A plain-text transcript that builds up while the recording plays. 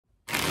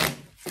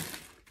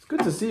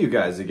Good to see you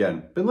guys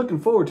again. Been looking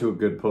forward to a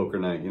good poker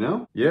night, you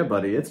know? Yeah,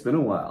 buddy, it's been a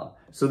while.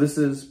 So this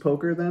is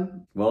poker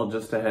then? Well,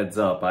 just a heads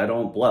up, I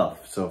don't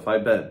bluff, so if I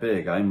bet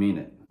big, I mean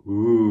it.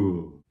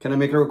 Ooh. Can I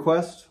make a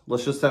request?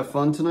 Let's just have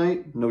fun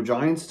tonight? No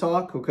Giants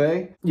talk,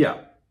 okay?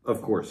 Yeah,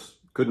 of course.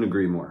 Couldn't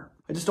agree more.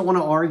 I just don't want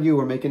to argue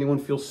or make anyone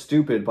feel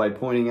stupid by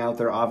pointing out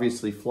their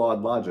obviously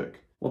flawed logic.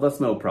 Well,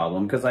 that's no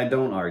problem, because I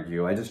don't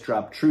argue. I just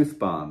drop truth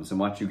bombs and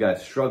watch you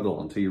guys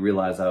struggle until you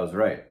realize I was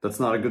right. That's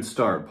not a good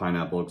start,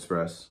 Pineapple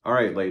Express. All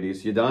right,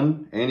 ladies, you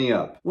done? Ante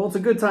up. Well, it's a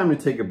good time to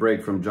take a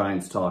break from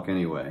Giants talk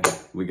anyway.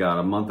 We got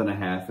a month and a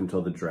half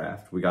until the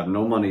draft. We got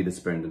no money to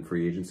spend in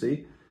free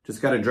agency.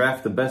 Just got to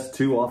draft the best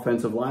 2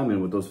 offensive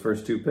linemen with those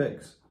first 2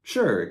 picks.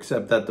 Sure,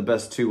 except that the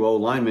best 2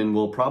 O-linemen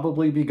will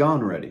probably be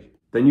gone already.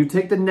 Then you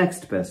take the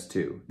next best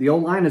 2. The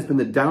O-line has been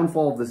the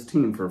downfall of this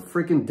team for a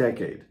freaking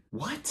decade.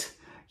 What?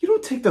 You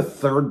don't take the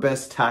 3rd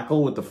best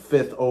tackle with the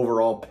 5th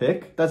overall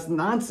pick? That's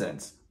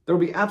nonsense. There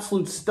will be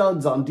absolute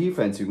studs on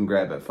defense you can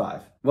grab at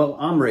 5. Well,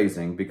 I'm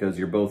raising because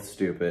you're both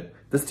stupid.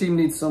 This team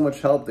needs so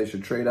much help they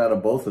should trade out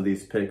of both of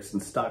these picks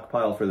and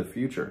stockpile for the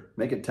future.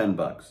 Make it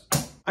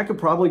 $10. I could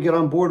probably get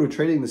on board with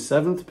trading the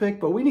 7th pick,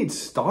 but we need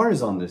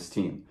stars on this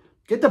team.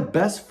 Get the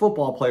best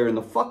football player in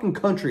the fucking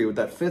country with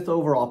that 5th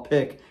overall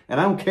pick, and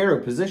I don't care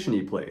what position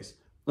he plays.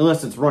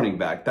 Unless it's running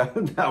back.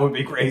 That would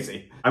be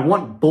crazy. I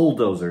want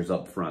bulldozers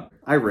up front.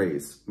 I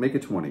raise. Make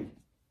it 20.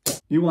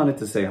 You wanted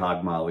to say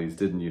hog mollies,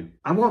 didn't you?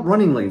 I want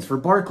running lanes for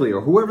Barkley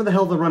or whoever the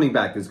hell the running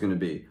back is going to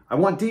be. I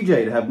want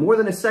DJ to have more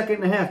than a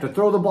second and a half to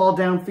throw the ball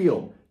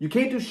downfield. You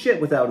can't do shit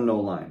without an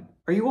O-line.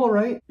 Are you all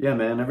right? Yeah,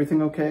 man.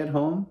 Everything okay at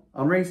home?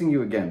 I'm raising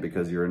you again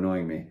because you're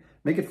annoying me.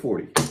 Make it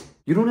 40.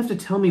 You don't have to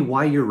tell me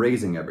why you're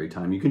raising every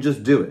time. You can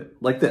just do it.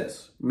 Like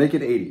this. Make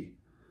it 80.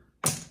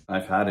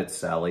 I've had it,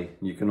 Sally.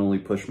 You can only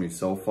push me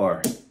so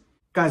far.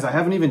 Guys, I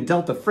haven't even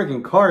dealt the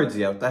friggin' cards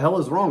yet. What the hell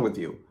is wrong with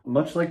you?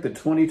 Much like the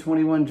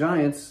 2021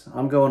 Giants,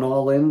 I'm going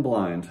all in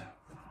blind.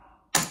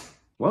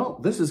 Well,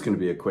 this is going to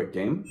be a quick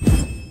game.